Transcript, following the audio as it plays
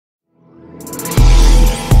Today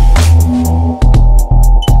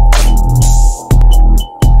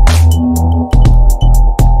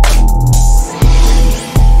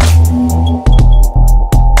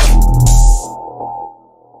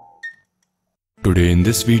in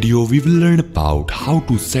this video, we will learn about how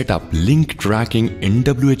to set up link tracking in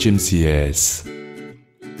Whmcs.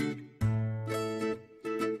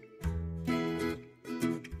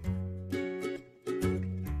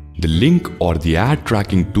 The link or the ad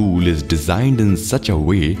tracking tool is designed in such a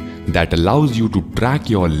way that allows you to track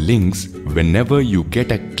your links. Whenever you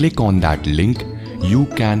get a click on that link, you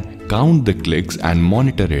can count the clicks and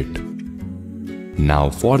monitor it.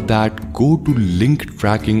 Now for that, go to link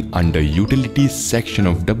tracking under utilities section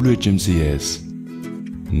of Whmcs.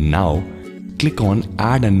 Now click on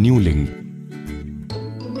add a new link.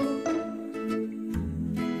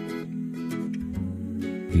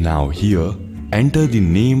 Now here, enter the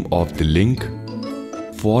name of the link,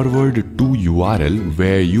 forward to URL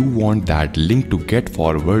where you want that link to get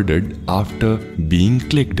forwarded after being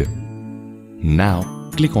clicked. Now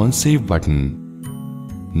click on save button.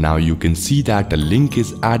 Now you can see that a link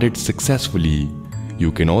is added successfully.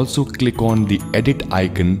 You can also click on the edit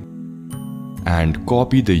icon and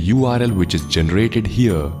copy the URL which is generated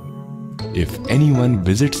here. If anyone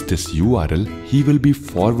visits this URL, he will be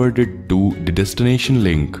forwarded to the destination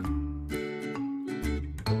link.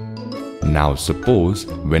 Now suppose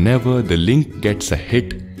whenever the link gets a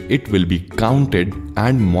hit, it will be counted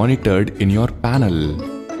and monitored in your panel.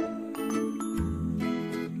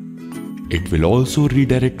 It will also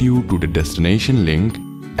redirect you to the destination link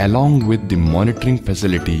along with the monitoring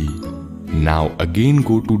facility. Now again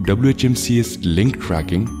go to Whmcs link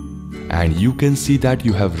tracking and you can see that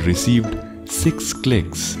you have received 6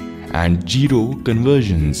 clicks and 0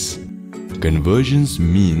 conversions. Conversions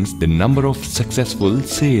means the number of successful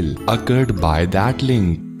sale occurred by that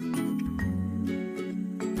link.